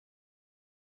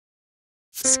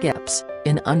Skips,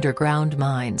 in underground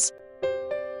mines.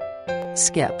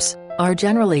 Skips are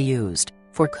generally used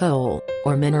for coal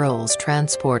or minerals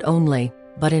transport only,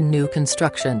 but in new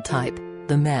construction type,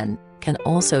 the men can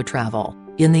also travel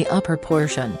in the upper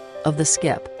portion of the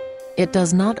skip. It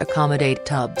does not accommodate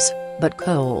tubs, but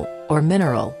coal or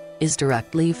mineral is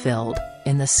directly filled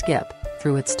in the skip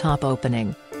through its top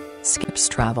opening. Skips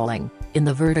traveling in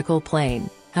the vertical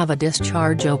plane have a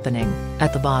discharge opening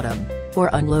at the bottom for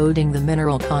unloading the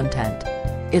mineral content.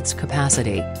 Its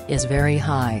capacity is very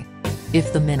high.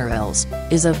 If the minerals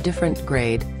is of different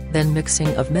grade, then mixing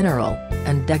of mineral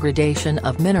and degradation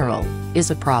of mineral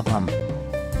is a problem.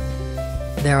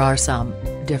 There are some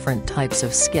different types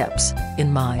of skips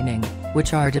in mining,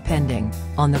 which are depending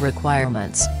on the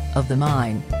requirements of the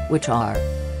mine, which are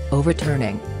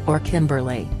overturning or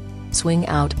Kimberly, swing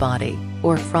out body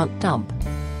or front dump,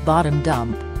 bottom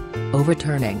dump,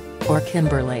 overturning or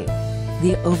Kimberly.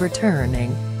 The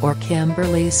overturning or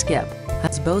Kimberly skip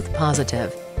has both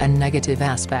positive and negative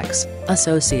aspects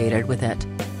associated with it.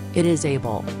 It is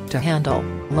able to handle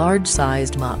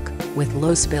large-sized muck with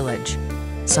low spillage.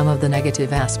 Some of the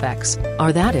negative aspects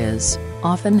are that it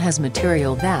often has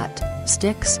material that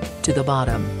sticks to the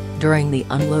bottom during the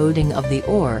unloading of the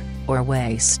ore or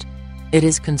waste. It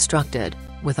is constructed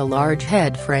with a large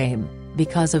head frame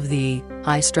because of the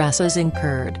high stresses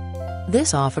incurred.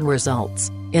 This often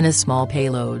results in a small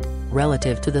payload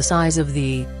relative to the size of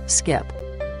the skip.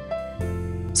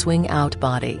 Swing out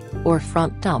body or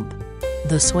front dump.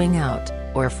 The swing out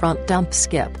or front dump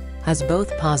skip has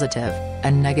both positive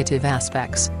and negative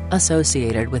aspects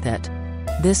associated with it.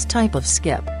 This type of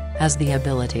skip has the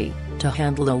ability to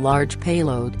handle a large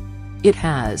payload. It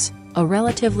has a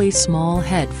relatively small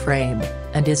head frame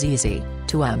and is easy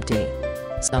to empty.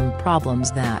 Some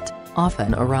problems that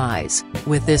often arise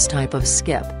with this type of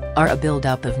skip are a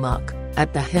buildup of muck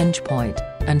at the hinge point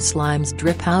and slimes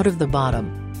drip out of the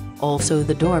bottom. Also,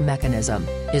 the door mechanism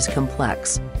is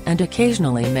complex and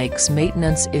occasionally makes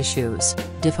maintenance issues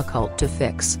difficult to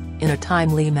fix in a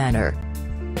timely manner.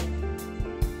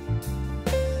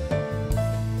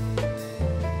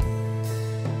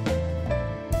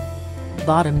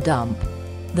 Bottom dump.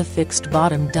 The fixed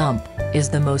bottom dump is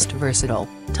the most versatile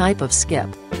type of skip.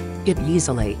 It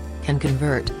easily can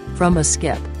convert from a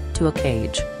skip to a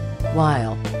cage.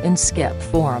 While in skip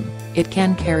form, it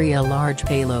can carry a large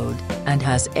payload and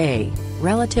has a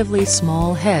relatively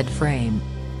small head frame.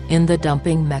 In the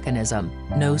dumping mechanism,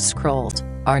 no scrolls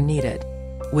are needed.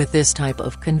 With this type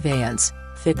of conveyance,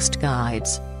 fixed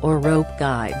guides or rope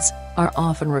guides are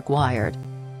often required.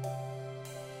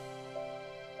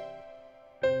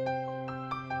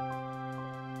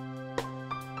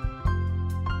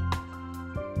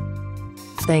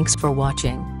 Thanks for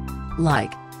watching.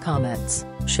 Like, comments,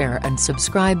 share and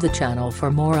subscribe the channel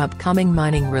for more upcoming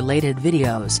mining related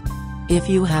videos. If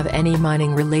you have any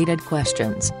mining related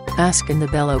questions, ask in the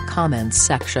below comments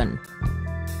section.